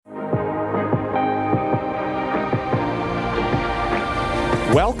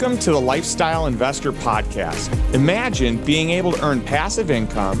Welcome to the Lifestyle Investor Podcast. Imagine being able to earn passive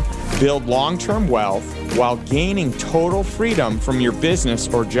income, build long-term wealth, while gaining total freedom from your business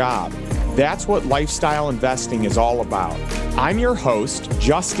or job. That's what lifestyle investing is all about. I'm your host,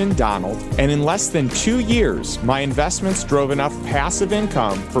 Justin Donald, and in less than 2 years, my investments drove enough passive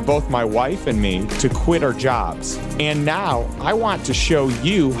income for both my wife and me to quit our jobs. And now I want to show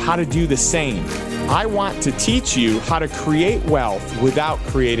you how to do the same. I want to teach you how to create wealth without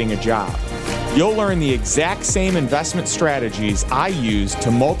creating a job. You'll learn the exact same investment strategies I use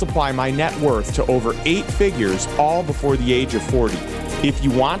to multiply my net worth to over 8 figures, all before the age of 40. If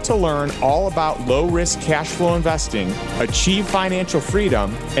you want to learn all about low-risk cash flow investing, achieve financial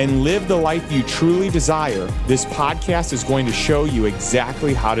freedom, and live the life you truly desire, this podcast is going to show you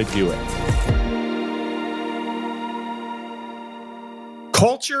exactly how to do it.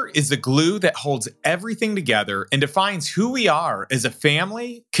 Culture is the glue that holds everything together and defines who we are as a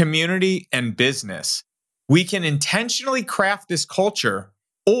family, community, and business. We can intentionally craft this culture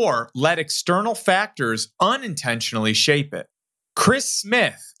or let external factors unintentionally shape it. Chris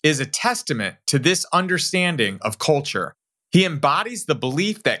Smith is a testament to this understanding of culture. He embodies the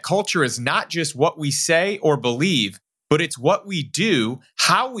belief that culture is not just what we say or believe, but it's what we do,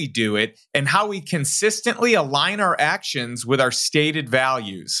 how we do it, and how we consistently align our actions with our stated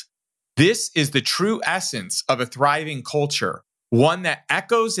values. This is the true essence of a thriving culture, one that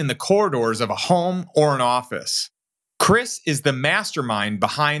echoes in the corridors of a home or an office. Chris is the mastermind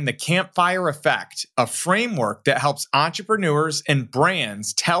behind the Campfire Effect, a framework that helps entrepreneurs and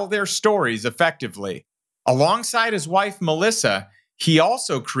brands tell their stories effectively. Alongside his wife, Melissa, he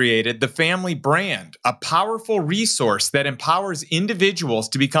also created the Family Brand, a powerful resource that empowers individuals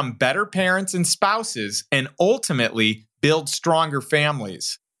to become better parents and spouses and ultimately build stronger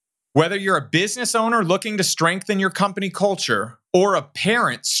families. Whether you're a business owner looking to strengthen your company culture or a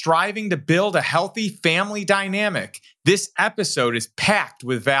parent striving to build a healthy family dynamic, this episode is packed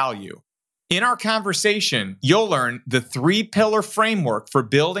with value. In our conversation, you'll learn the 3-pillar framework for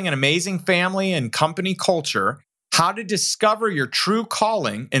building an amazing family and company culture, how to discover your true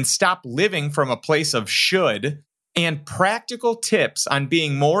calling and stop living from a place of should, and practical tips on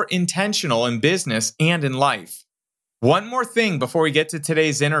being more intentional in business and in life. One more thing before we get to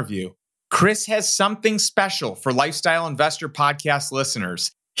today's interview. Chris has something special for Lifestyle Investor Podcast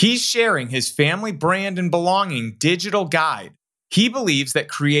listeners. He's sharing his Family Brand and Belonging digital guide. He believes that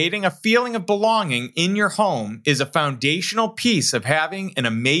creating a feeling of belonging in your home is a foundational piece of having an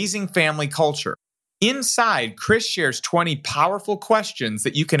amazing family culture. Inside, Chris shares 20 powerful questions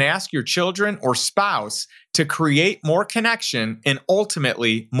that you can ask your children or spouse to create more connection and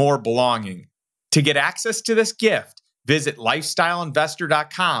ultimately more belonging. To get access to this gift, visit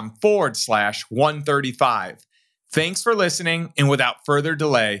lifestyleinvestor.com/135. Thanks for listening, and without further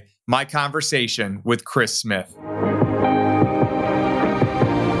delay, my conversation with Chris Smith.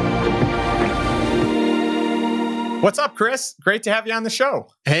 What's up, Chris? Great to have you on the show.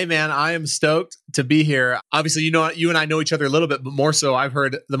 Hey, man, I am stoked to be here. Obviously, you and I know each other a little bit, but more so, I've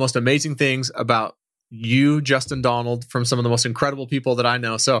heard the most amazing things about you, Justin Donald, from some of the most incredible people that I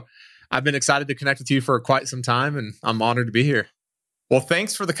know. So I've been excited to connect with you for quite some time, and I'm honored to be here. Well,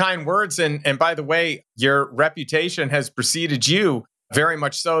 thanks for the kind words. And by the way, your reputation has preceded you very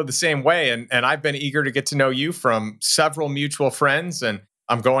much so the same way. And I've been eager to get to know you from several mutual friends, and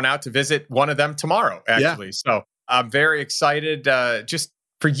I'm going out to visit one of them tomorrow, actually. Yeah. So I'm very excited just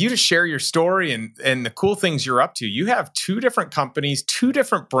for you to share your story and the cool things you're up to. You have 2 different companies, 2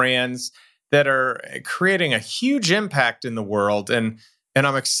 different brands that are creating a huge impact in the world. And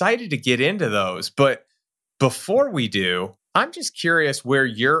I'm excited to get into those. But before we do, I'm just curious where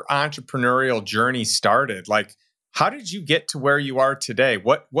your entrepreneurial journey started. Like, how did you get to where you are today?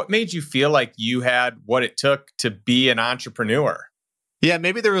 What made you feel like you had what it took to be an entrepreneur? Yeah,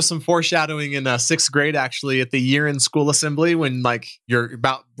 maybe there was some foreshadowing in 6th grade, actually, at the year-end school assembly when you're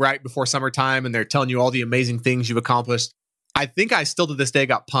about right before summertime and they're telling you all the amazing things you've accomplished. I think I still to this day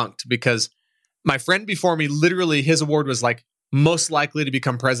got punked because my friend before me, literally his award was most likely to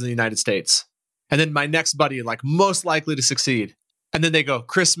become president of the United States. And then my next buddy, most likely to succeed. And then they go,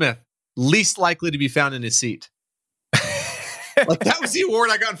 Chris Smith, least likely to be found in his seat. That was the award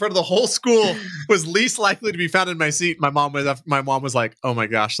I got in front of the whole school, was least likely to be found in my seat. My mom was like, oh my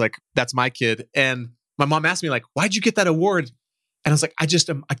gosh, that's my kid. And my mom asked me why'd you get that award? And I was like, I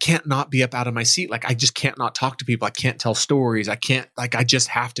can't not be up out of my seat. I just can't not talk to people. I can't tell stories. I can't, I just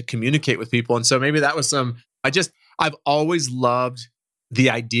have to communicate with people. And so maybe that was I've always loved the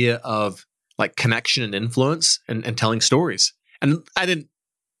idea of connection and influence and telling stories. And I didn't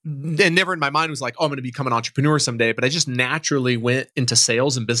and never in my mind was like, oh, I'm going to become an entrepreneur someday. But I just naturally went into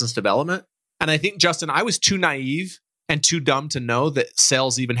sales and business development. And I think, Justin, I was too naive and too dumb to know that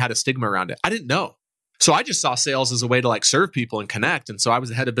sales even had a stigma around it. I didn't know. So I just saw sales as a way to like serve people and connect. And so I was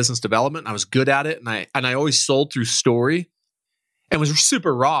the head of business development. And I was good at it. And I always sold through story and was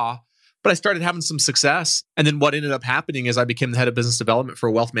super raw. But I started having some success. And then what ended up happening is I became the head of business development for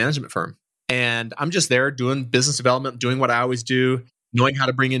a wealth management firm. And I'm just there doing business development, doing what I always do, knowing how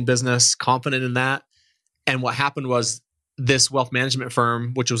to bring in business, confident in that. And what happened was this wealth management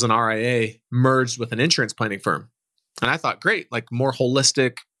firm, which was an RIA, merged with an insurance planning firm. And I thought, great, like more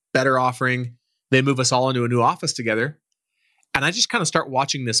holistic, better offering. They move us all into a new office together. And I just kind of start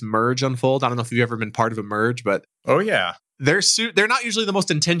watching this merge unfold. I don't know if you've ever been part of a merge, but oh yeah, they're not usually the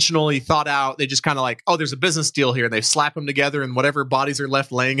most intentionally thought out. They just kind of like, oh, there's a business deal here. And they slap them together and whatever bodies are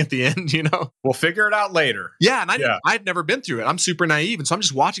left laying at the end, you know? We'll figure it out later. Yeah. And I'd never been through it. I'm super naive. And so I'm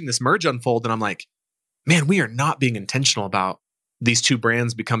just watching this merge unfold. And I'm like, man, we are not being intentional about these two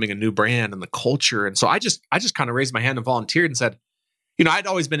brands becoming a new brand and the culture. And so I just kind of raised my hand and volunteered and said, you know, I'd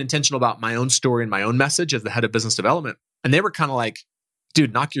always been intentional about my own story and my own message as the head of business development. And they were kind of like,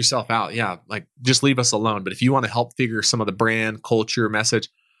 dude, knock yourself out. Yeah, like just leave us alone. But if you want to help figure some of the brand, culture, message.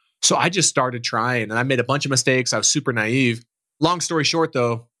 So I just started trying and I made a bunch of mistakes. I was super naive. Long story short,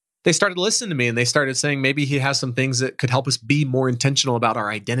 though, they started listening to me and they started saying maybe he has some things that could help us be more intentional about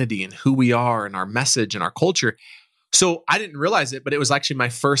our identity and who we are and our message and our culture. So I didn't realize it, but it was actually my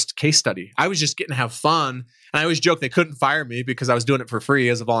first case study. I was just getting to have fun. And I always joke they couldn't fire me because I was doing it for free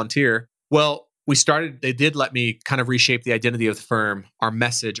as a volunteer. Well, they did let me kind of reshape the identity of the firm, our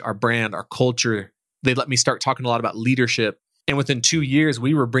message, our brand, our culture. They let me start talking a lot about leadership. And within 2 years,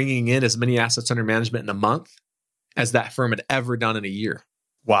 we were bringing in as many assets under management in a month as that firm had ever done in a year.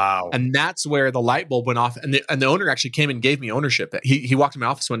 Wow. And that's where the light bulb went off. And the owner actually came and gave me ownership. He walked in my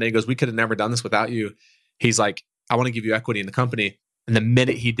office one day and goes, we could have never done this without you. He's like, I want to give you equity in the company. And the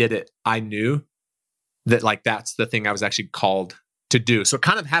minute he did it, I knew that like that's the thing I was actually called to do. So it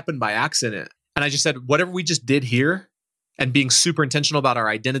kind of happened by accident. And I just said, whatever we just did here and being super intentional about our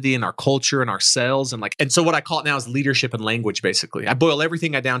identity and our culture and our sales and so what I call it now is leadership and language, basically. I boil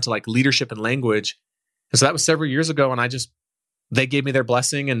everything down to like leadership and language. And so that was several years ago. And they gave me their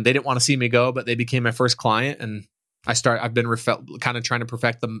blessing and they didn't want to see me go, but they became my first client. And I've been kind of trying to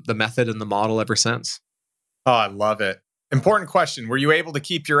perfect the method and the model ever since. Oh, I love it. Important question. Were you able to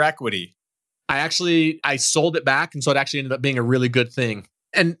keep your equity? I sold it back. And so it actually ended up being a really good thing.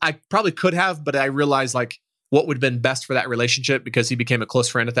 And I probably could have, but I realized like what would have been best for that relationship because he became a close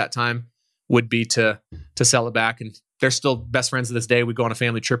friend at that time would be to sell it back. And they're still best friends to this day. We go on a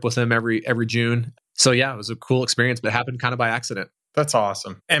family trip with them every June. So yeah, it was a cool experience, but it happened kind of by accident. That's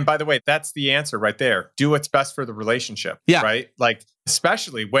awesome. And by the way, that's the answer right there. Do what's best for the relationship. Yeah. Right? Like,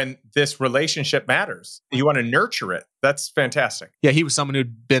 especially when this relationship matters. You want to nurture it. That's fantastic. Yeah, he was someone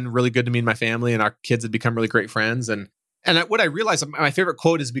who'd been really good to me and my family, and our kids had become really great friends. And what I realized, my favorite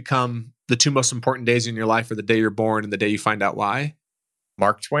quote has become the two most important days in your life are the day you're born and the day you find out why.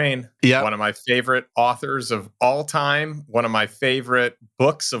 Mark Twain, one of my favorite authors of all time, one of my favorite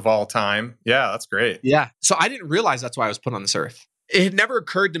books of all time. Yeah, that's great. Yeah. So I didn't realize that's why I was put on this earth. It had never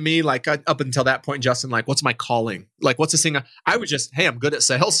occurred to me, like up until that point, Justin, like, what's my calling? Like, what's this thing? I was just, hey, I'm good at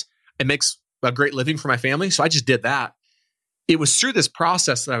sales. It makes a great living for my family. So I just did that. It was through this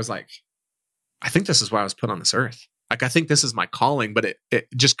process that I was like, I think this is why I was put on this earth. Like, I think this is my calling, but it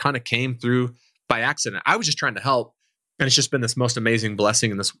just kind of came through by accident. I was just trying to help. And it's just been this most amazing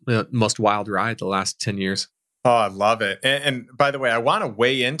blessing and this most wild ride the last 10 years. Oh, I love it. And by the way, I want to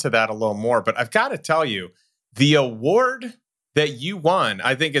weigh into that a little more, but I've got to tell you, the award that you won,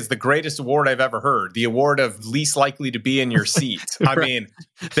 I think is the greatest award I've ever heard. The award of least likely to be in your seat. I mean,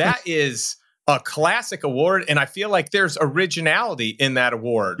 that is a classic award. And I feel like there's originality in that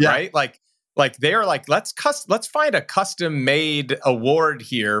award, right? Like they're like, let's find a custom made award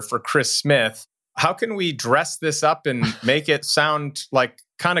here for Chris Smith. How can we dress this up and make it sound like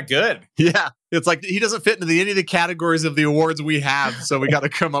kind of good? Yeah. It's like he doesn't fit into any of the categories of the awards we have. So we got to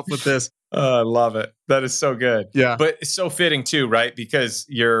come up with this. I love it. That is so good. Yeah. But it's so fitting too, right? Because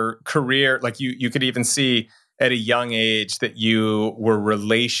your career, like you could even see at a young age that you were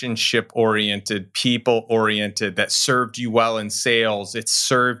relationship oriented, people oriented, that served you well in sales. It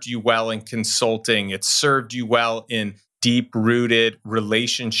served you well in consulting. It served you well in deep rooted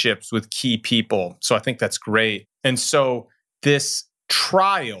relationships with key people. So I think that's great. And so this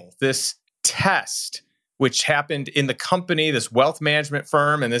trial, this test, which happened in the company, this wealth management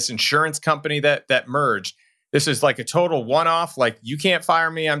firm and this insurance company that merged, this is like a total one-off, like, you can't fire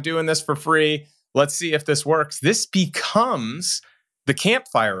me. I'm doing this for free. Let's see if this works. This becomes the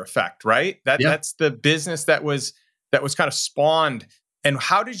campfire effect, right? That's the business that was kind of spawned. And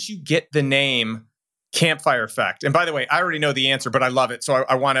how did you get the name Campfire Effect? And by the way, I already know the answer, but I love it. So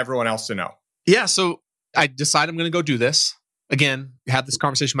I want everyone else to know. Yeah. So I decided I'm going to go do this. Again, had this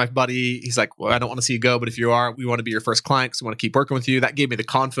conversation with my buddy. He's like, well, I don't want to see you go, but if you are, we want to be your first client because we want to keep working with you. That gave me the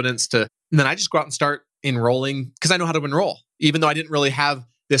confidence and then I just go out and start enrolling because I know how to enroll. Even though I didn't really have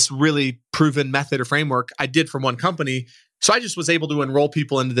this really proven method or framework, I did from one company. So I just was able to enroll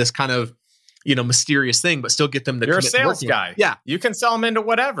people into this kind of, mysterious thing, but still get them to You're a commit sales to guy. Yeah. You can sell them into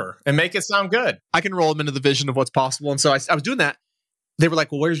whatever and make it sound good. I can roll them into the vision of what's possible. And so I was doing that. They were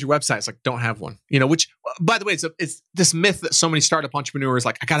like, well, where's your website? It's like, don't have one, which by the way, it's this myth that so many startup entrepreneurs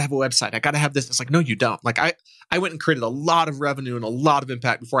like, I got to have a website. I got to have this. It's like, no, you don't. Like I went and created a lot of revenue and a lot of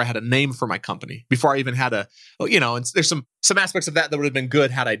impact before I had a name for my company, before I even had and there's some aspects of that would have been good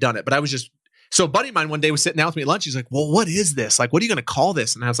had I done it. But I was just, so a buddy of mine one day was sitting down with me at lunch. He's like, well, what is this? Like, what are you going to call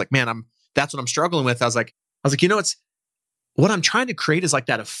this? And I was like, man, that's what I'm struggling with. I was like, it's what I'm trying to create is like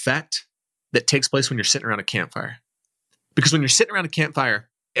that effect that takes place when you're sitting around a campfire. Because when you're sitting around a campfire,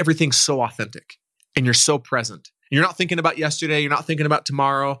 everything's so authentic and you're so present. You're not thinking about yesterday. You're not thinking about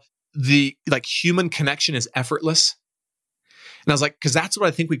tomorrow. The human connection is effortless. And I was like, because that's what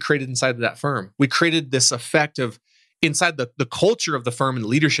I think we created inside of that firm. We created this effect of inside the culture of the firm, and the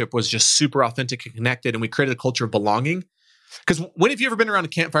leadership was just super authentic and connected. And we created a culture of belonging. Because when have you ever been around a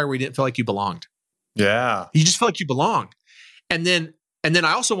campfire where you didn't feel like you belonged? Yeah. You just feel like you belong. And then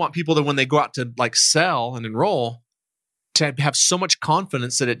I also want people that when they go out to sell and enroll, to have so much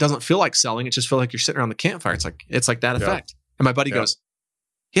confidence that it doesn't feel like selling. It just feels like you're sitting around the campfire. It's like that effect. And my buddy goes,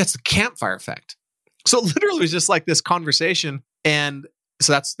 yeah, it's the campfire effect. So literally it was just like this conversation. And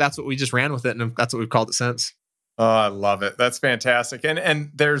so that's what we just ran with it. And that's what we've called it since. Oh, I love it. That's fantastic.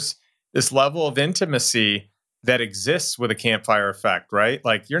 And there's this level of intimacy that exists with a campfire effect, right?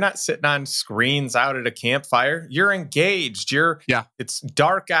 Like you're not sitting on screens out at a campfire. You're engaged. It's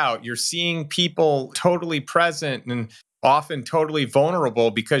dark out. You're seeing people totally present and often totally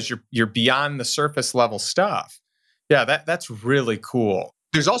vulnerable because you're beyond the surface level stuff. Yeah, that's really cool.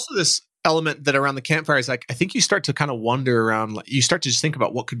 There's also this element that around the campfire is like, I think you start to kind of wonder around, you start to just think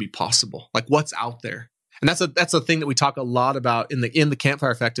about what could be possible, like what's out there. And that's a thing that we talk a lot about in the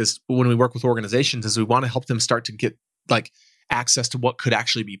campfire effect is when we work with organizations is we want to help them start to get access to what could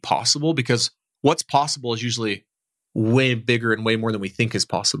actually be possible, because what's possible is usually way bigger and way more than we think is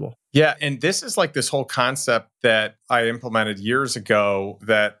possible. Yeah. And this is this whole concept that I implemented years ago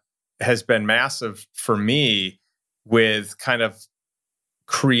that has been massive for me with kind of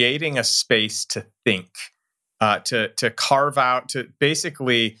creating a space to think, to carve out, to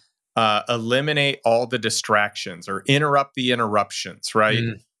basically eliminate all the distractions or interrupt the interruptions, right?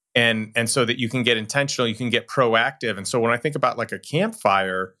 And so that you can get intentional, you can get proactive. And so when I think about a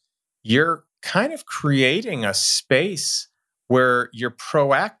campfire, you're kind of creating a space where you're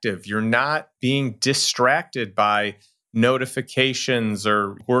proactive. You're not being distracted by notifications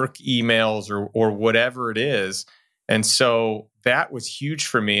or work emails or whatever it is. And so that was huge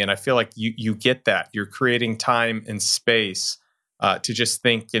for me. And I feel like you get that. You're creating time and space to just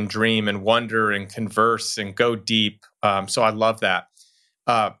think and dream and wonder and converse and go deep. So I love that.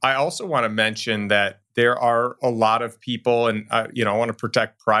 I also want to mention that there are a lot of people, and I want to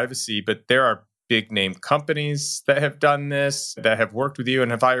protect privacy, but there are big name companies that have done this, that have worked with you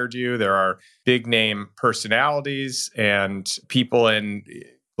and have hired you. There are big name personalities and people in,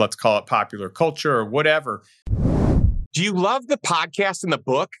 let's call it popular culture or whatever. Do you love the podcast and the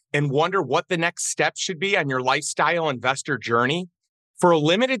book and wonder what the next step should be on your lifestyle investor journey? For a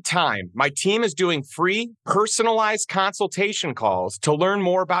limited time, my team is doing free, personalized consultation calls to learn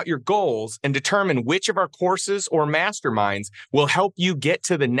more about your goals and determine which of our courses or masterminds will help you get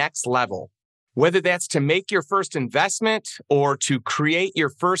to the next level. Whether that's to make your first investment or to create your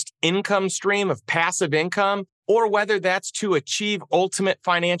first income stream of passive income, or whether that's to achieve ultimate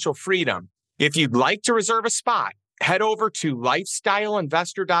financial freedom. If you'd like to reserve a spot, head over to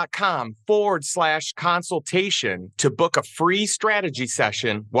lifestyleinvestor.com/consultation to book a free strategy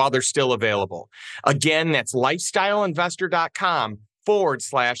session while they're still available. Again, that's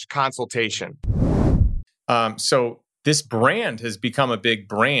lifestyleinvestor.com/consultation. So this brand has become a big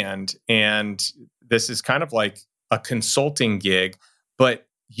brand, and this is kind of like a consulting gig, but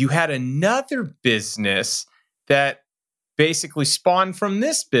you had another business that basically spawned from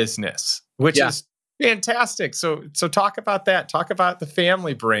this business, which is fantastic. So talk about that. Talk about the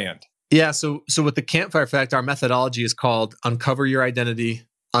family brand. Yeah. So with the Campfire Effect, our methodology is called Uncover Your Identity,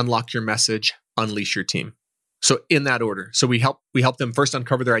 Unlock Your Message, Unleash Your Team. So in that order. So we help them first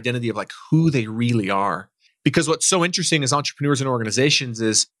uncover their identity of who they really are. Because what's so interesting as entrepreneurs and organizations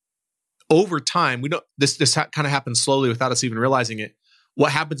is over time, we don't, this kind of happens slowly without us even realizing it.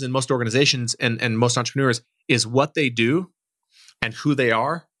 What happens in most organizations and most entrepreneurs is what they do and who they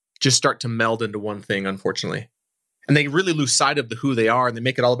are just start to meld into one thing, unfortunately. And they really lose sight of the who they are and they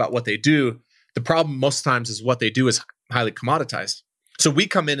make it all about what they do. The problem most times is what they do is highly commoditized. So we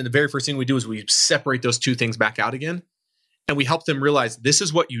come in and the very first thing we do is we separate those two things back out again. And we help them realize this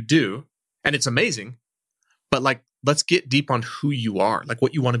is what you do. And it's amazing. But like, let's get deep on who you are, like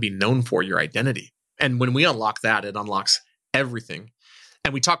what you want to be known for, your identity. And when we unlock that, it unlocks everything.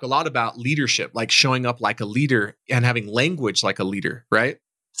 And we talk a lot about leadership, like showing up like a leader and having language like a leader, right?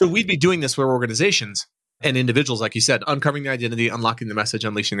 So we'd be doing this for organizations and individuals, like you said, uncovering their identity, unlocking the message,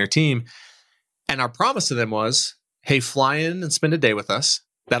 unleashing their team. And our promise to them was, hey, fly in and spend a day with us.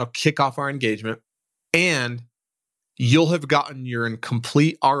 That'll kick off our engagement. And you'll have gotten your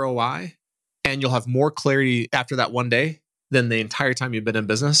complete ROI and you'll have more clarity after that one day than the entire time you've been in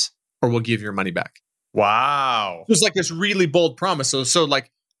business, or we'll give your money back. Wow. It was like this really bold promise. So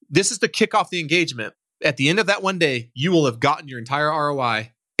like, this is to kick off the engagement. At the end of that one day, you will have gotten your entire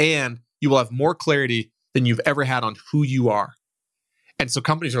ROI and you will have more clarity than you've ever had on who you are. And so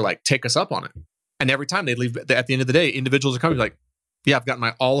companies are like, take us up on it. And every time they leave, at the end of the day, individuals are coming like, yeah, I've got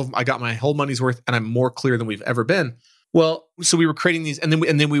I got my whole money's worth and I'm more clear than we've ever been. Well, so we were creating these and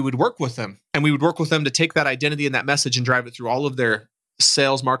then we would work with them and we would work with them to take that identity and that message and drive it through all of their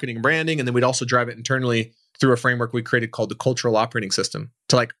sales, marketing, and branding. And then we'd also drive it internally through a framework we created called the cultural operating system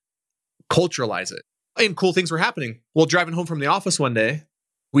to like culturalize it. And cool things were happening. Well, driving home from the office one day,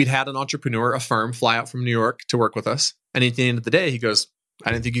 we'd had an entrepreneur, a firm, fly out from New York to work with us. And at the end of the day, he goes,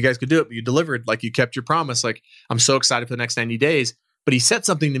 I didn't think you guys could do it, but you delivered. Like you kept your promise. Like I'm so excited for the next 90 days. But he said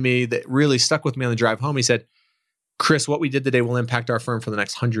something to me that really stuck with me on the drive home. He said, Chris, what we did today will impact our firm for the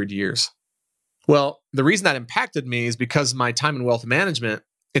next 100 years. Well, the reason that impacted me is because my time in wealth management,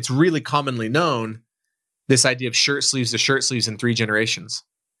 it's really commonly known, this idea of shirt sleeves to shirt sleeves in 3 generations.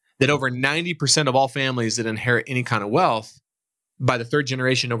 That over 90% of all families that inherit any kind of wealth, by the 3rd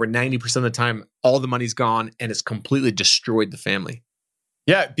generation, over 90% of the time, all the money's gone and it's completely destroyed the family.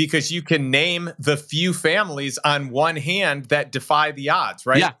 Yeah, because you can name the few families on one hand that defy the odds,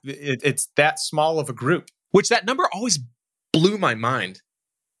 right? Yeah. It's that small of a group. Which that number always blew my mind.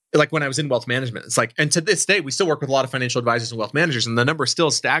 Like when I was in wealth management, it's like, and to this day, we still work with a lot of financial advisors and wealth managers, and the number is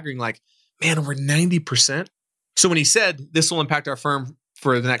still staggering, like, man, over 90%. So when he said, this will impact our firm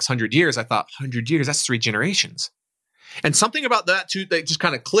for the next 100 years, I thought, 100 years, that's 3 generations. And something about that too, that just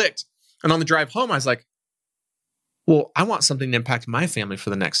kind of clicked. And on the drive home, I was like, well, I want something to impact my family for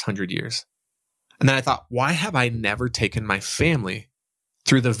the next 100 years. And then I thought, why have I never taken my family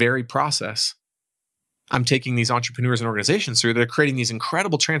through the very process I'm taking these entrepreneurs and organizations through? They're creating these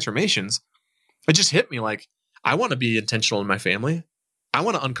incredible transformations. It just hit me like, I want to be intentional in my family. I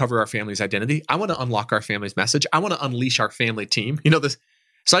want to uncover our family's identity. I want to unlock our family's message. I want to unleash our family team.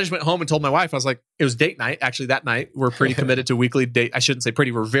 So I just went home and told my wife, I was like, it was date night. Actually, that night, we're pretty committed to a weekly date. I shouldn't say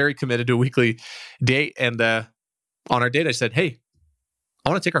pretty, we're very committed to a weekly date. And on our date, I said, hey, I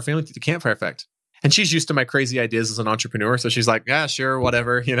want to take our family through the campfire effect. And she's used to my crazy ideas as an entrepreneur. So she's like, yeah, sure,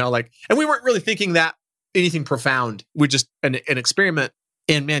 whatever. And we weren't really thinking that anything profound. We're just an experiment.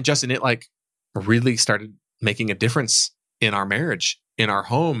 And man, Justin, it like really started making a difference in our marriage, in our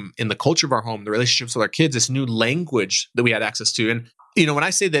home, in the culture of our home, the relationships with our kids, this new language that we had access to. And, when I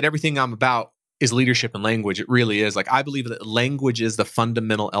say that everything I'm about is leadership and language, it really is. Like, I believe that language is the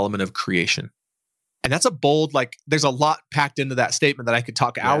fundamental element of creation. And that's a bold, like, there's a lot packed into that statement that I could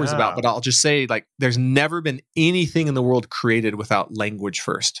talk hours about, but I'll just say, like, there's never been anything in the world created without language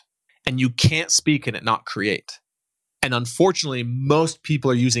first. And you can't speak and it not create. And unfortunately, most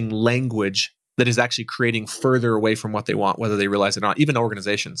people are using language that is actually creating further away from what they want, whether they realize it or not, even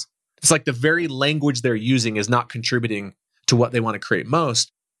organizations. It's like the very language they're using is not contributing to what they want to create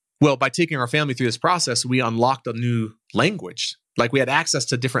most. Well, by taking our family through this process, we unlocked a new language. Like, we had access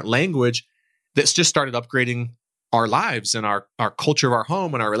to different language that's just started upgrading our lives and our culture of our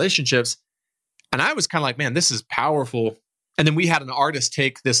home and our relationships. And I was kind of like, man, this is powerful. And then we had an artist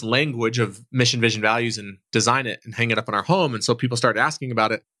take this language of mission, vision, values and design it and hang it up in our home. And so people started asking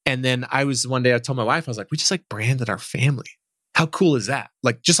about it. And then one day I told my wife, I was like, we just like branded our family. How cool is that?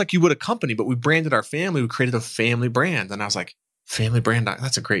 Like, just like you would a company, but we branded our family. We created a family brand. And I was like, family brand,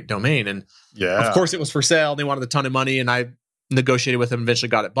 that's a great domain. And of course it was for sale. They wanted a ton of money and I negotiated with them, eventually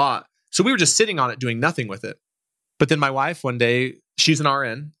got it bought. So we were just sitting on it, doing nothing with it. But then my wife, one day, she's an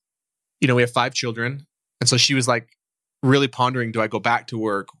RN. We have 5 children. And so she was like really pondering, do I go back to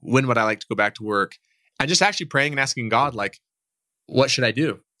work? When would I like to go back to work? And just actually praying and asking God, like, what should I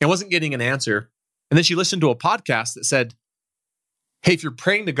do? I wasn't getting an answer. And then she listened to a podcast that said, hey, if you're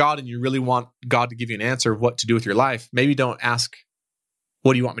praying to God and you really want God to give you an answer of what to do with your life, maybe don't ask,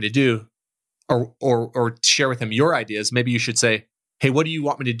 what do you want me to do? Or share with him your ideas. Maybe you should say, hey, what do you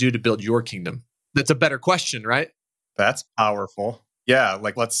want me to do to build your kingdom? That's a better question, right? That's powerful. Yeah,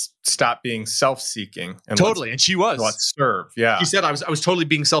 like let's stop being self-seeking. And totally. And she was. Let's serve. Yeah. She said I was totally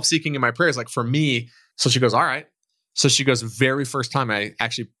being self-seeking in my prayers, like for me. So she goes, all right. So she goes, very first time I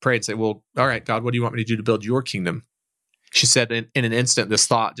actually prayed, say, well, all right, God, what do you want me to do to build your kingdom? She said in an instant, this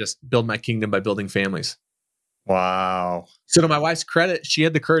thought, just build my kingdom by building families. Wow. So to my wife's credit, she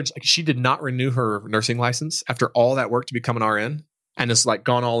had the courage. Like, she did not renew her nursing license after all that work to become an RN, and has like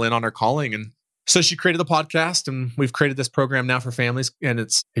gone all in on her calling. And so she created the podcast, and we've created this program now for families. And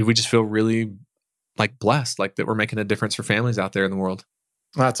we just feel really like blessed, like that we're making a difference for families out there in the world.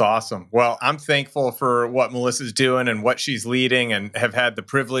 That's awesome. Well, I'm thankful for what Melissa's doing and what she's leading, and have had the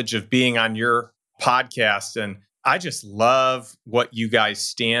privilege of being on your podcast. And I just love what you guys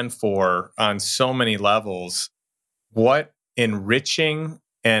stand for on so many levels. What enriching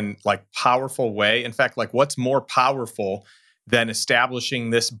and like powerful way. In fact, like what's more powerful than establishing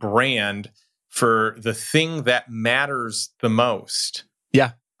this brand for the thing that matters the most?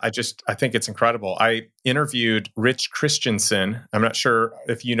 Yeah. I think it's incredible. I interviewed Rich Christensen. I'm not sure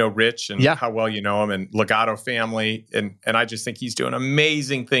if you know Rich and how well you know him, and Legato family. And I just think he's doing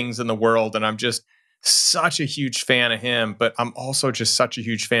amazing things in the world. And I'm just such a huge fan of him, but I'm also just such a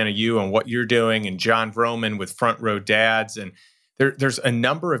huge fan of you and what you're doing, and John Vroman with Front Row Dads. And there's a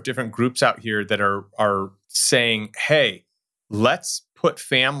number of different groups out here that are saying, hey, let's put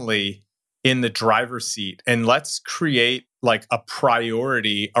family in the driver's seat and let's create like a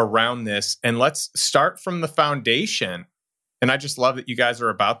priority around this, and let's start from the foundation. And I just love that you guys are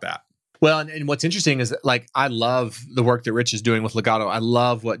about that. Well, and what's interesting is that, like, I love the work that Rich is doing with Legato. I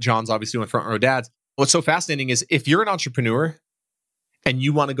love what John's obviously doing with Front Row Dads. What's so fascinating is if you're an entrepreneur and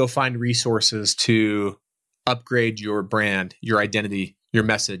you want to go find resources to upgrade your brand, your identity, your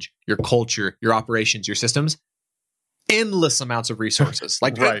message, your culture, your operations, your systems, endless amounts of resources,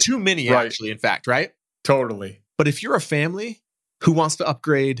 like too many actually, in fact, right? Totally. But if you're a family who wants to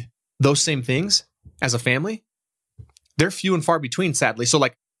upgrade those same things as a family, they're few and far between, sadly. So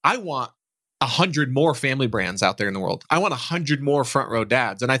like, I want 100 more family brands out there in the world. I want 100 more Front Row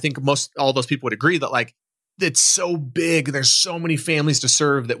Dads. And I think all those people would agree that like, it's so big. There's so many families to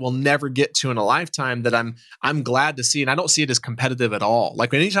serve that we'll never get to in a lifetime, that I'm glad to see. And I don't see it as competitive at all.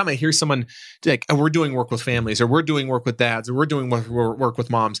 Like anytime I hear someone like, oh, we're doing work with families, or we're doing work with dads, or we're doing work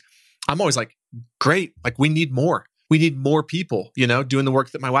with moms, I'm always like, great. Like we need more. We need more people, doing the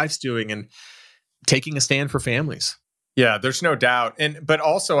work that my wife's doing and taking a stand for families. Yeah, there's no doubt. But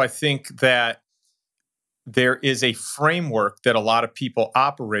also I think that there is a framework that a lot of people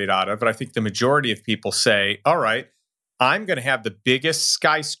operate out of. But I think the majority of people say, all right, I'm going to have the biggest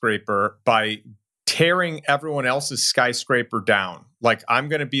skyscraper by tearing everyone else's skyscraper down. Like I'm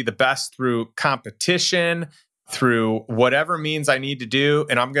going to be the best through competition, through whatever means I need to do,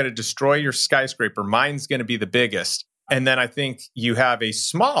 and I'm going to destroy your skyscraper. Mine's going to be the biggest. And then I think you have a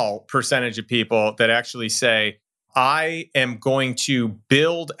small percentage of people that actually say, I am going to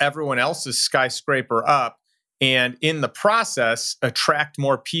build everyone else's skyscraper up, and in the process, attract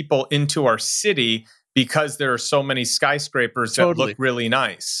more people into our city because there are so many skyscrapers that look really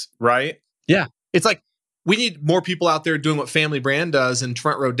nice, right? Yeah. It's like, we need more people out there doing what Family Brand does and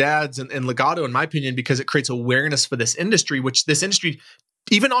Front Row Dads and Legato, in my opinion, because it creates awareness for this industry, which this industry,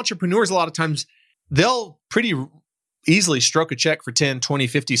 even entrepreneurs, a lot of times, they'll pretty easily stroke a check for 10, 20,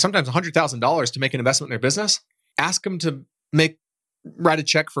 50, sometimes $100,000 to make an investment in their business. Ask them to write a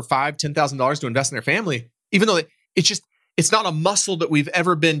check for $5,000, $10,000 to invest in their family, even though it's not a muscle that we've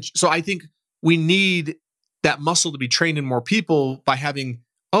ever been. So I think we need that muscle to be trained in more people by having,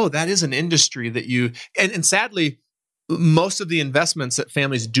 that is an industry that and sadly, most of the investments that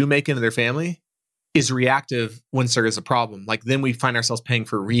families do make into their family is reactive once there is a problem. Like then we find ourselves paying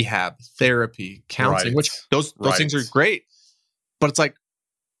for rehab, therapy, counseling, which those things are great. But it's like,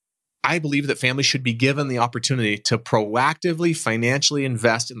 I believe that families should be given the opportunity to proactively financially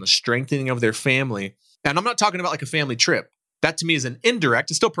invest in the strengthening of their family. And I'm not talking about like a family trip. That to me is an indirect.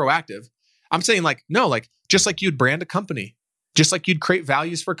 It's still proactive. I'm saying like, no, like just like you'd brand a company, just like you'd create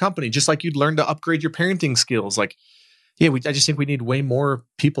values for a company, just like you'd learn to upgrade your parenting skills. Like, I just think we need way more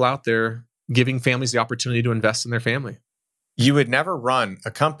people out there giving families the opportunity to invest in their family. You would never run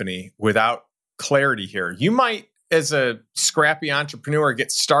a company without clarity here. You might, as a scrappy entrepreneur,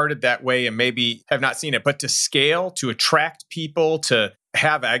 get started that way and maybe have not seen it. But to scale, to attract people, to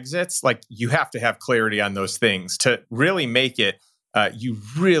have exits, like you have to have clarity on those things to really make it. you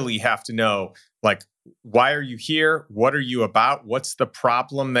really have to know, like, why are you here? What are you about? What's the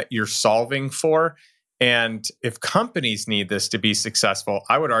problem that you're solving for? And if companies need this to be successful,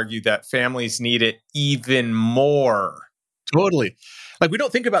 I would argue that families need it even more. Totally. Like, we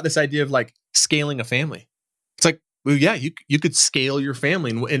don't think about this idea of like scaling a family. It's like, well, yeah, you could scale your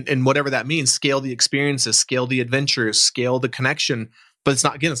family and whatever that means, scale the experiences, scale the adventures, scale the connection. But it's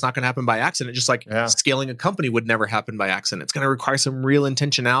not going to happen by accident. Just like scaling a company would never happen by accident. It's going to require some real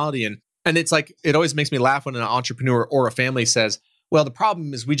intentionality. And it's like, it always makes me laugh when an entrepreneur or a family says, well, the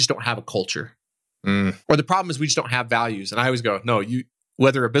problem is we just don't have a culture. Or the problem is we just don't have values. And I always go, no,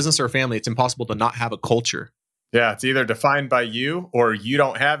 whether a business or a family, it's impossible to not have a culture. Yeah, it's either defined by you or you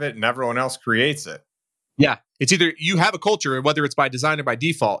don't have it and everyone else creates it. Yeah, it's either you have a culture, whether it's by design or by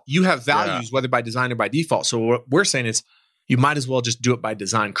default. You have values, whether by design or by default. So what we're saying is you might as well just do it by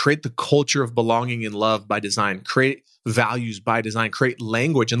design. Create the culture of belonging and love by design. Create values by design. Create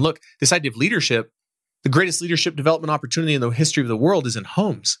language. And look, this idea of leadership, the greatest leadership development opportunity in the history of the world is in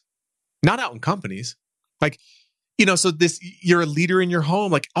homes, not out in companies. Like, so you're a leader in your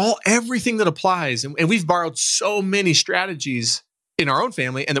home, like everything that applies. And we've borrowed so many strategies in our own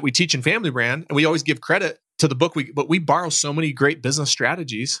family and that we teach in Family Brand. And we always give credit to the book, but we borrow so many great business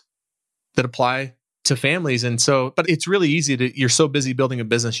strategies that apply to families. And so, but it's really easy you're so busy building a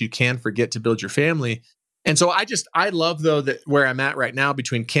business, you can forget to build your family. And so I love though that where I'm at right now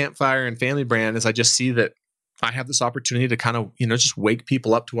between Campfire and Family Brand is I just see that I have this opportunity to kind of, just wake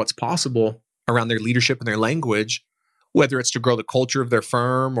people up to what's possible around their leadership and their language, whether it's to grow the culture of their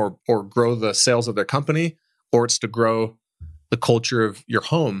firm or grow the sales of their company, or it's to grow the culture of your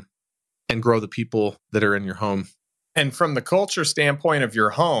home and grow the people that are in your home. And from the culture standpoint of your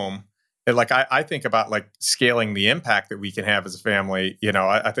home, like I think about like scaling the impact that we can have as a family.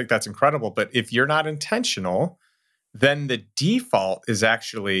 I think that's incredible. But if you're not intentional, then the default is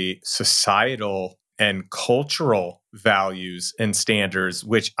actually societal and cultural values and standards,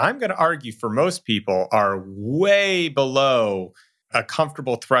 which I'm going to argue for most people are way below a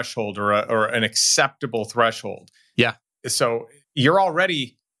comfortable threshold or an acceptable threshold. Yeah. So you're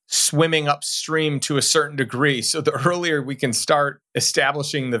already swimming upstream to a certain degree. So the earlier we can start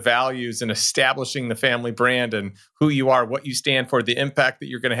establishing the values and establishing the family brand and who you are, what you stand for, the impact that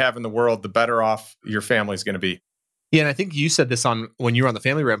you're going to have in the world, the better off your family is going to be. Yeah, and I think you said this when you were on the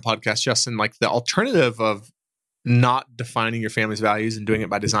Family Brand podcast, Justin, like the alternative of not defining your family's values and doing it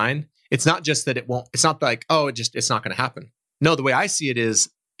by design. It's not just that it's not like, it's not going to happen. No, the way I see it is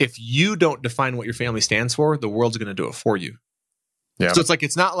if you don't define what your family stands for, the world's going to do it for you. Yeah. So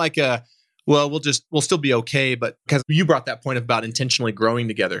it's not like we'll still be okay, but because you brought that point about intentionally growing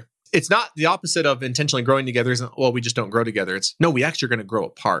together. It's not the opposite of intentionally growing together isn't, we just don't grow together. It's no, we actually are going to grow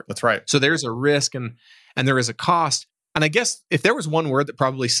apart. That's right. So there's a risk and there is a cost. And I guess if there was one word that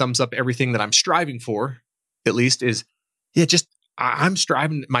probably sums up everything that I'm striving for, at least is, I'm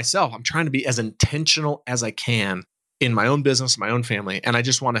striving myself. I'm trying to be as intentional as I can in my own business, my own family. And I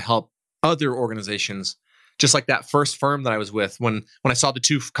just want to help other organizations, just like that first firm that I was with. When I saw the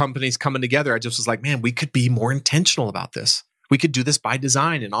two companies coming together, I just was like, man, we could be more intentional about this. We could do this by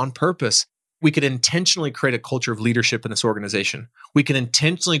design and on purpose. We could intentionally create a culture of leadership in this organization. We can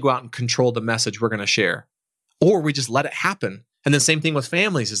intentionally go out and control the message we're going to share, or we just let it happen. And the same thing with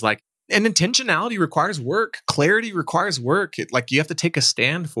families is like, and intentionality requires work. Clarity requires work. You have to take a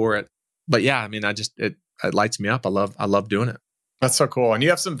stand for it. But yeah, I mean, it lights me up. I love doing it. That's so cool. And you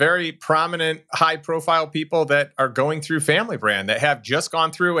have some very prominent, high-profile people that are going through Family Brand that have just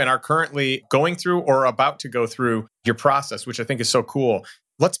gone through and are currently going through or about to go through your process, which I think is so cool.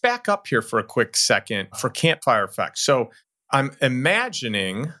 Let's back up here for a quick second for Campfire Effect. So I'm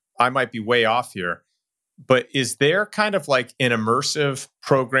imagining, I might be way off here, but is there kind of like an immersive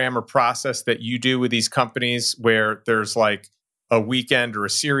program or process that you do with these companies where there's like a weekend or a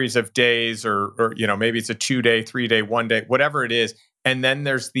series of days or maybe it's a 2-day, 3-day, 1-day, whatever it is. And then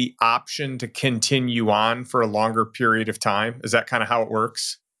there's the option to continue on for a longer period of time. Is that kind of how it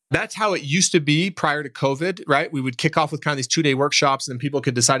works? That's how it used to be prior to COVID, right? We would kick off with kind of these 2-day workshops and then people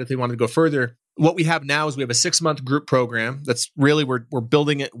could decide if they wanted to go further. What we have now is we have a 6-month group program that's really, we're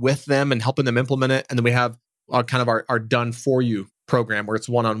building it with them and helping them implement it. And then we have our done for you program where it's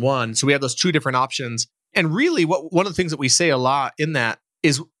one-on-one. So we have those two different options. And really, one of the things that we say a lot in that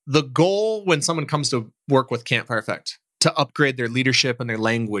is the goal when someone comes to work with Campfire Effect to upgrade their leadership and their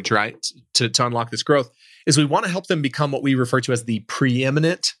language, right? To unlock this growth is we want to help them become what we refer to as the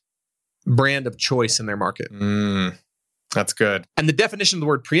preeminent brand of choice in their market. That's good. And the definition of the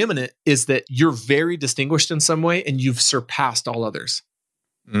word preeminent is that you're very distinguished in some way and you've surpassed all others.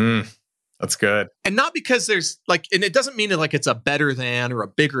 That's good. And not because there's like, and it doesn't mean that like it's a better than or a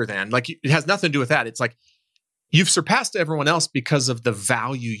bigger than, like it has nothing to do with that. It's like you've surpassed everyone else because of the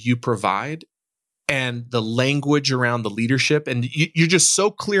value you provide and the language around the leadership. And you're just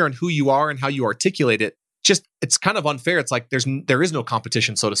so clear on who you are and how you articulate it. Just, it's kind of unfair. It's like there is no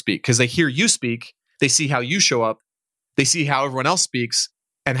competition, so to speak, because they hear you speak, they see how you show up, they see how everyone else speaks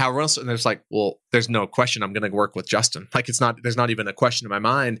and how everyone else, and there's like, well, there's no question I'm going to work with Justin. Like there's not even a question in my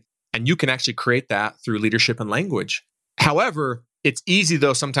mind. And you can actually create that through leadership and language. However, it's easy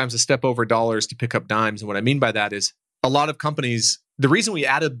though sometimes to step over dollars to pick up dimes. And what I mean by that is a lot of companies, the reason we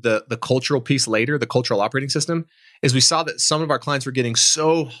added the cultural piece later, the cultural operating system, is we saw that some of our clients were getting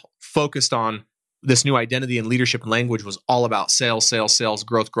so focused on this new identity and leadership and language was all about sales, sales, sales,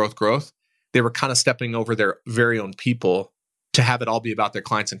 growth, growth, growth. They were kind of stepping over their very own people to have it all be about their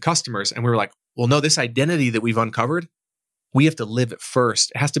clients and customers. And we were like, well, no, this identity that we've uncovered, we have to live it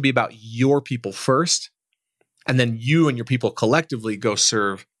first. It has to be about your people first. And then you and your people collectively go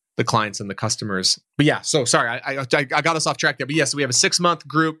serve the clients and the customers. But yeah, so sorry, I got us off track there. But yes, we have a 6-month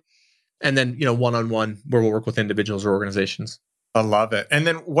group and then, one-on-one where we'll work with individuals or organizations. I love it. And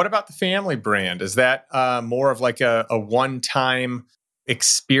then what about the family brand? Is that more of like a one-time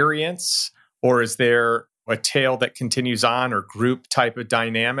experience, or is there a tail that continues on, or group type of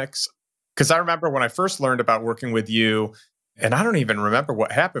dynamics? Because I remember when I first learned about working with you, and I don't even remember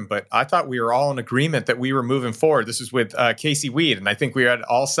what happened, but I thought we were all in agreement that we were moving forward. This was with Casey Weed, and I think we had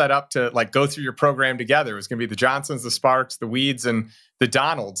all set up to like go through your program together. It was going to be the Johnsons, the Sparks, the Weeds, and the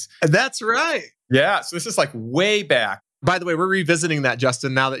Donalds. That's right. Yeah. So this is like way back. By the way, we're revisiting that,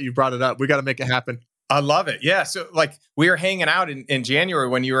 Justin, now that you brought it up. We got to make it happen. I love it. Yeah. So like we were hanging out in January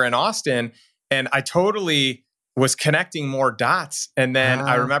when you were in Austin, and I totally was connecting more dots. And then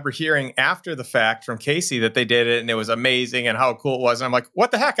I remember hearing after the fact from Casey that they did it and it was amazing and how cool it was. And I'm like,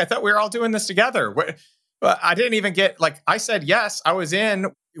 what the heck? I thought we were all doing this together. I didn't even get, like, I said, yes, I was in.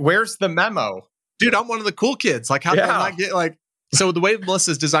 Where's the memo? Dude, I'm one of the cool kids. Like, how can I not get like, so the way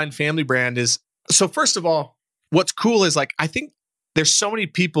Melissa's designed family brand is, so first of all, what's cool is like, I think there's so many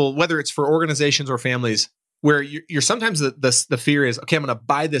people, whether it's for organizations or families, where you're sometimes the fear is, okay, I'm going to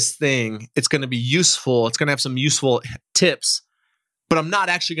buy this thing. It's going to be useful. It's going to have some useful tips, but I'm not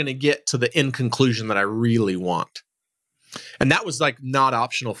actually going to get to the end conclusion that I really want. And that was like not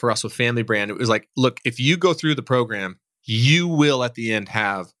optional for us with Family Brand. It was like, look, if you go through the program, you will at the end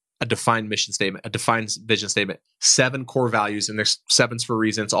have a defined mission statement, a defined vision statement, 7 core values, and there's 7s for a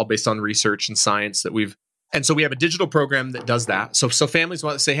reason. It's all based on research and science that we've. And so we have a digital program that does that. So families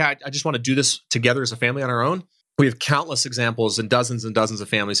want to say, hey, I just want to do this together as a family on our own. We have countless examples and dozens of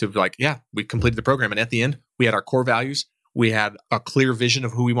families who've like, yeah, we completed the program. And at the end, we had our core values. We had a clear vision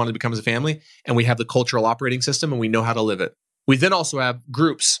of who we wanted to become as a family. And we have the cultural operating system and we know how to live it. We then also have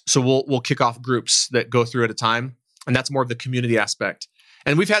groups. So we'll kick off groups that go through at a time. And that's more of the community aspect.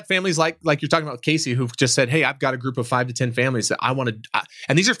 And we've had families like you're talking about with Casey, who've just said, hey, I've got a group of 5 to 10 families that I want to,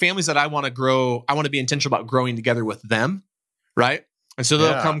 and these are families that I want to grow. I want to be intentional about growing together with them. Right. And so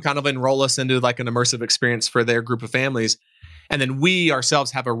they'll come kind of enroll us into like an immersive experience for their group of families. And then we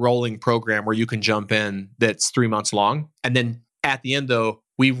ourselves have a rolling program where you can jump in that's 3 months long. And then at the end, though,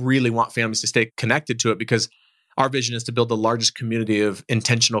 we really want families to stay connected to it because our vision is to build the largest community of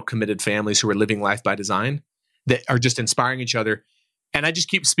intentional, committed families who are living life by design that are just inspiring each other. And I just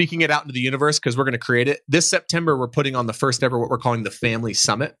keep speaking it out into the universe because we're going to create it. This September, we're putting on the first ever what we're calling the Family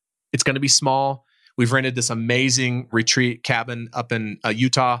Summit. It's going to be small. We've rented this amazing retreat cabin up in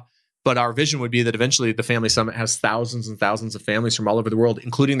Utah. But our vision would be that eventually the Family Summit has thousands and thousands of families from all over the world,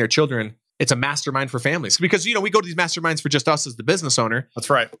 including their children. It's a mastermind for families. Because, we go to these masterminds for just us as the business owner. That's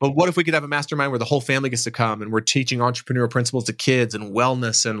right. But what if we could have a mastermind where the whole family gets to come and we're teaching entrepreneurial principles to kids and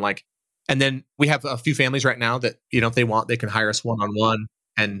wellness and like. And then we have a few families right now that, if they want, they can hire us one-on-one.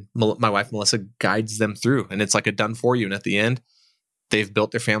 And my wife, Melissa, guides them through. And it's like a done for you. And at the end, they've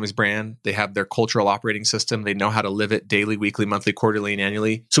built their family's brand. They have their cultural operating system. They know how to live it daily, weekly, monthly, quarterly, and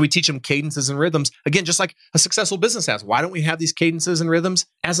annually. So we teach them cadences and rhythms. Again, just like a successful business has. Why don't we have these cadences and rhythms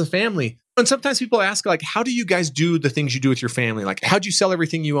as a family? And sometimes people ask, like, how do you guys do the things you do with your family? Like, how'd you sell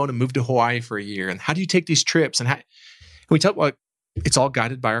everything you own and move to Hawaii for a year? And how do you take these trips? And we tell, like, it's all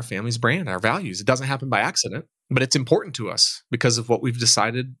guided by our family's brand, our values. It doesn't happen by accident, but it's important to us because of what we've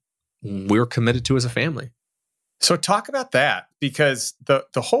decided we're committed to as a family. So talk about that, because the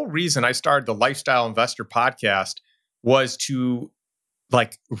whole reason I started the Lifestyle Investor podcast was to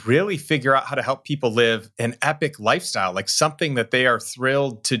like really figure out how to help people live an epic lifestyle, like something that they are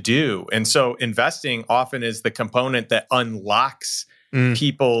thrilled to do. And so investing often is the component that unlocks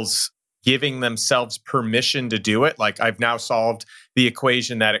people's giving themselves permission to do it. Like, I've now solved the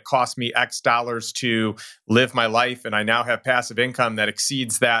equation that it costs me X dollars to live my life, and I now have passive income that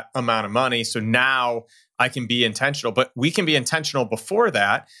exceeds that amount of money. So now I can be intentional, but we can be intentional before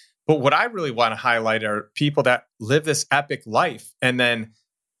that. But what I really want to highlight are people that live this epic life, and then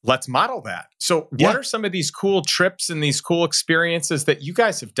let's model that. So what are some of these cool trips and these cool experiences that you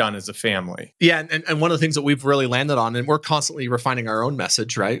guys have done as a family? Yeah. And one of the things that we've really landed on, and we're constantly refining our own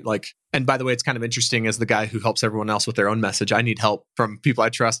message, right? Like, and by the way, it's kind of interesting as the guy who helps everyone else with their own message. I need help from people I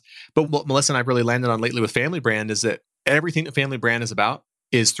trust. But what Melissa and I've really landed on lately with Family Brand is that everything that Family Brand is about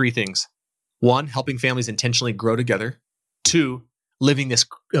is three things. One, helping families intentionally grow together. Two, living this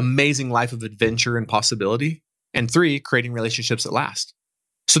amazing life of adventure and possibility. And three, creating relationships that last.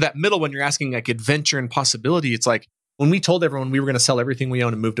 So that middle, when you're asking like adventure and possibility, it's like when we told everyone we were going to sell everything we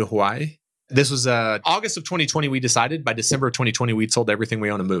own and move to Hawaii. This was August of 2020. We decided by December of 2020, we'd sold everything we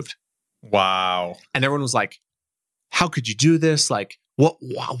own and moved. Wow. And everyone was like, how could you do this? Like, what?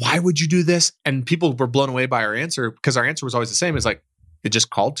 Why would you do this? And people were blown away by our answer, because our answer was always the same. It's like, it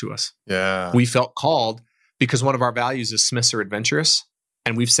just called to us. Yeah. We felt called because one of our values is Smiths are adventurous.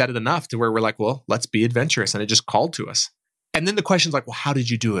 And we've said it enough to where we're like, well, let's be adventurous. And it just called to us. And then the question's like, well, how did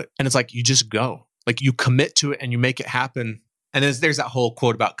you do it? And it's like, you just go. Like, you commit to it and you make it happen. And there's that whole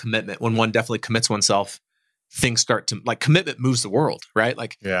quote about commitment. When one definitely commits oneself, things start to, like, commitment moves the world, right?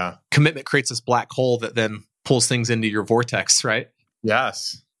 Like, commitment creates this black hole that then pulls things into your vortex, right?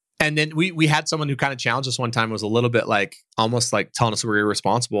 Yes. And then we had someone who kind of challenged us one time, was a little bit like, almost like telling us we were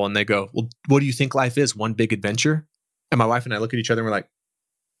irresponsible. And they go, well, what do you think life is? One big adventure? And my wife and I look at each other and we're like,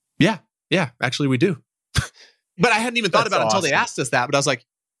 yeah, actually we do. But I hadn't even thought about it until they asked us that. But I was like,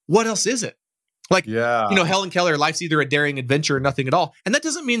 what else is it? Like, Helen Keller, life's either a daring adventure or nothing at all. And that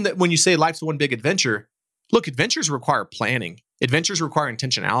doesn't mean that when you say life's one big adventure, look, adventures require planning. Adventures require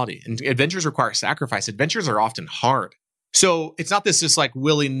intentionality. And adventures require sacrifice. Adventures are often hard. So it's not this just like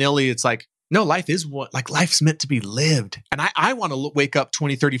willy-nilly. It's like, no, life is what, like, life's meant to be lived. And I want to wake up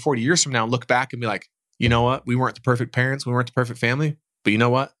 20, 30, 40 years from now and look back and be like, you know what? We weren't the perfect parents. We weren't the perfect family. But you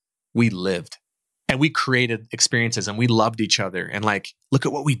know what? We lived. And we created experiences and we loved each other. And like, look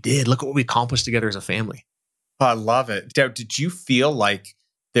at what we did. Look at what we accomplished together as a family. I love it. Now, did you feel like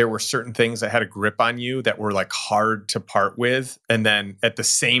there were certain things that had a grip on you that were like hard to part with? And then at the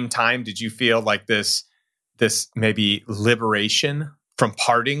same time, did you feel like this maybe liberation from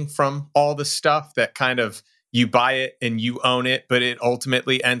parting from all the stuff that kind of, you buy it and you own it, but it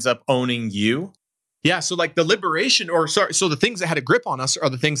ultimately ends up owning you? Yeah. So like the liberation, so the things that had a grip on us are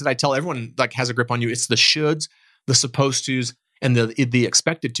the things that I tell everyone like has a grip on you. It's the shoulds, the supposed tos, and the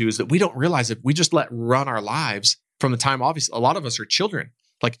expected tos that we don't realize if we just let run our lives from the time, obviously, a lot of us are children.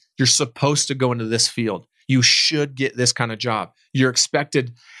 Like, you're supposed to go into this field. You should get this kind of job. You're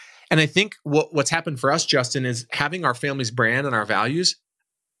expected. And I think what's happened for us, Justin, is having our family's brand and our values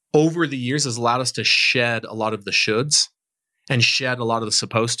over the years has allowed us to shed a lot of the shoulds and shed a lot of the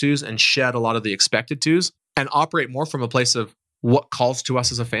supposed tos and shed a lot of the expected tos and operate more from a place of what calls to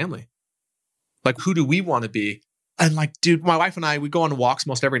us as a family. Like, who do we want to be? And like, dude, my wife and I, we go on walks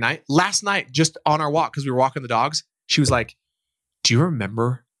most every night. Last night, just on our walk, because we were walking the dogs, she was like, do you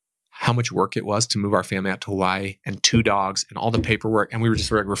remember how much work it was to move our family out to Hawaii and 2 dogs and all the paperwork? And we were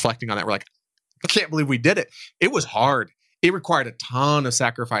just reflecting on that. We're like, I can't believe we did it. It was hard. It required a ton of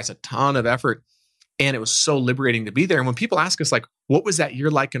sacrifice, a ton of effort. And it was so liberating to be there. And when people ask us, like, what was that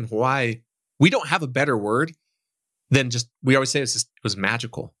year like in Hawaii? We don't have a better word than we always say it was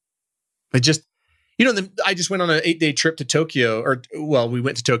magical. It just, I just went on an 8-day trip to Tokyo, we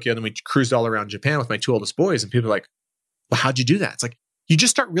went to Tokyo and then we cruised all around Japan with my 2 oldest boys. And people are like, well, how'd you do that? It's like, you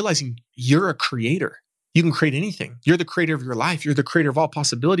just start realizing you're a creator. You can create anything. You're the creator of your life. You're the creator of all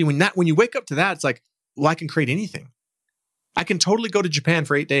possibility. When you wake up to that, it's like, well, I can create anything. I can totally go to Japan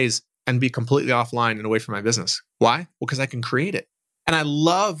for 8 days and be completely offline and away from my business. Why? Well, because I can create it. And I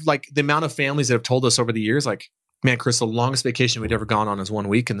love like the amount of families that have told us over the years, like, man, Chris, the longest vacation we'd ever gone on is 1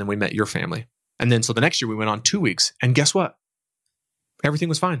 week. And then we met your family. And then so the next year we went on 2 weeks. And guess what? Everything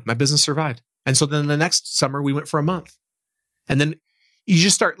was fine. My business survived. And so then the next summer we went for a month. And then you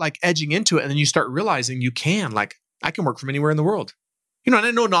just start like edging into it. And then you start realizing you can, like, I can work from anywhere in the world. And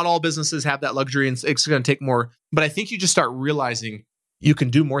I know not all businesses have that luxury and it's going to take more, but I think you just start realizing you can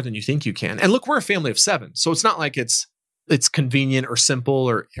do more than you think you can. And look, we're a family of 7. So it's not like it's convenient or simple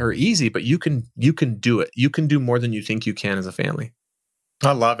or easy, but you can do it. You can do more than you think you can as a family.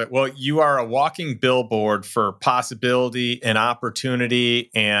 I love it. Well, you are a walking billboard for possibility and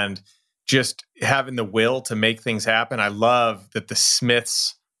opportunity and just having the will to make things happen. I love that the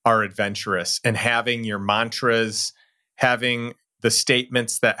Smiths are adventurous and having your mantras, having the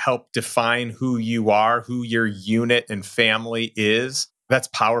statements that help define who you are, who your unit and family is. That's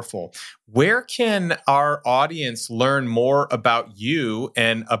powerful. Where can our audience learn more about you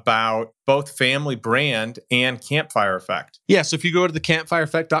and about both Family Brand and Campfire Effect? Yeah, so if you go to the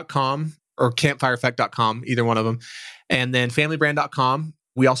campfireeffect.com or campfireeffect.com, either one of them, and then familybrand.com,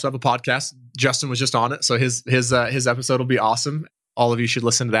 we also have a podcast. Justin was just on it, so his episode will be awesome. All of you should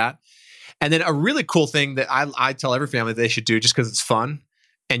listen to that. And then a really cool thing that I tell every family they should do just because it's fun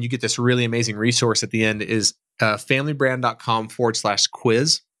and you get this really amazing resource at the end is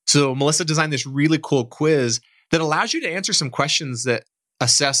familybrand.com/quiz. So Melissa designed this really cool quiz that allows you to answer some questions that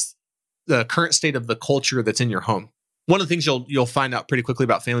assess the current state of the culture that's in your home. One of the things you'll find out pretty quickly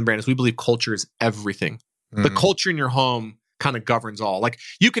about Family Brand is we believe culture is everything. The culture in your home kind of governs all. Like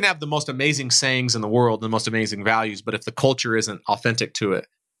you can have the most amazing sayings in the world, and the most amazing values, but if the culture isn't authentic to it.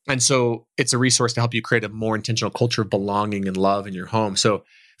 And so it's a resource to help you create a more intentional culture of belonging and love in your home. So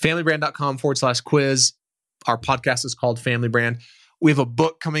familybrand.com/quiz. Our podcast is called Family Brand. We have a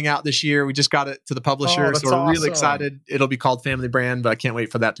book coming out this year. We just got it to the publisher. So we're really excited. It'll be called Family Brand, but I can't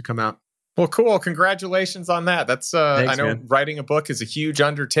wait for that to come out. Well, cool. Congratulations on that. That's Thanks, I know man. Writing a book is a huge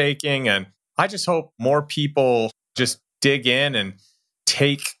undertaking, and I just hope more people just dig in and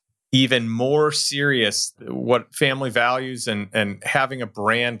take even more serious what family values and having a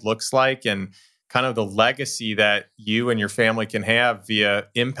brand looks like, and kind of the legacy that you and your family can have via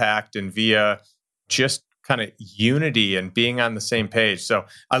impact and via just kind of unity and being on the same page. So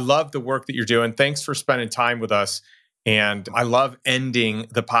I love the work that you're doing. Thanks for spending time with us. And I love ending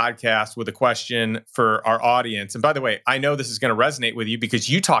the podcast with a question for our audience. And by the way, I know this is going to resonate with you because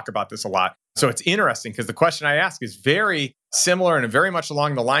you talk about this a lot. So it's interesting because the question I ask is very similar and very much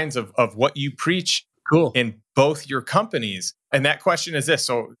along the lines of what you preach in both your companies. And that question is this.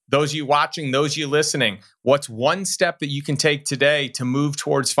 So those of you watching, those of you listening, what's one step that you can take today to move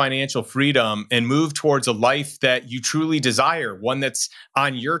towards financial freedom and move towards a life that you truly desire, one that's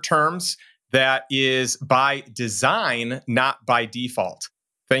on your terms, that is by design, not by default?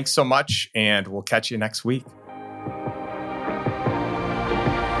 Thanks so much, and we'll catch you next week.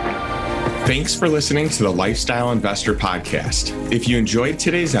 Thanks for listening to the Lifestyle Investor Podcast. If you enjoyed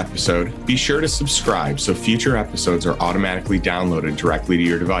today's episode, be sure to subscribe so future episodes are automatically downloaded directly to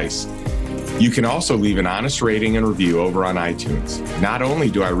your device. You can also leave an honest rating and review over on iTunes. Not only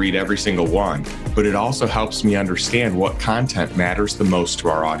do I read every single one, but it also helps me understand what content matters the most to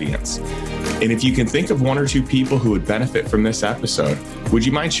our audience. And if you can think of one or two people who would benefit from this episode, would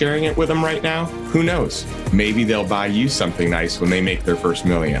you mind sharing it with them right now? Who knows? Maybe they'll buy you something nice when they make their first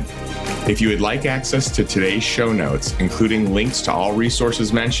million. If you would like access to today's show notes, including links to all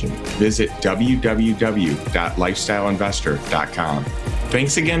resources mentioned, visit www.lifestyleinvestor.com.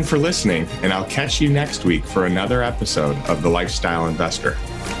 Thanks again for listening, and I'll catch you next week for another episode of The Lifestyle Investor.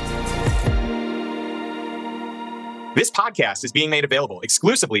 This podcast is being made available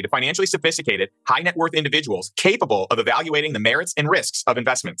exclusively to financially sophisticated, high net worth individuals capable of evaluating the merits and risks of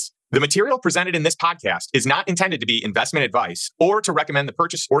investments. The material presented in this podcast is not intended to be investment advice or to recommend the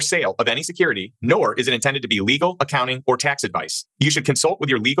purchase or sale of any security, nor is it intended to be legal, accounting, or tax advice. You should consult with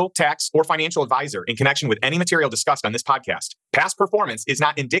your legal, tax, or financial advisor in connection with any material discussed on this podcast. Past performance is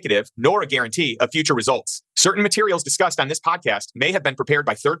not indicative nor a guarantee of future results. Certain materials discussed on this podcast may have been prepared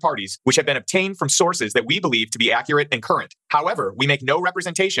by third parties, which have been obtained from sources that we believe to be accurate and current. However, we make no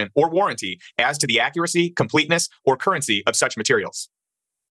representation or warranty as to the accuracy, completeness, or currency of such materials.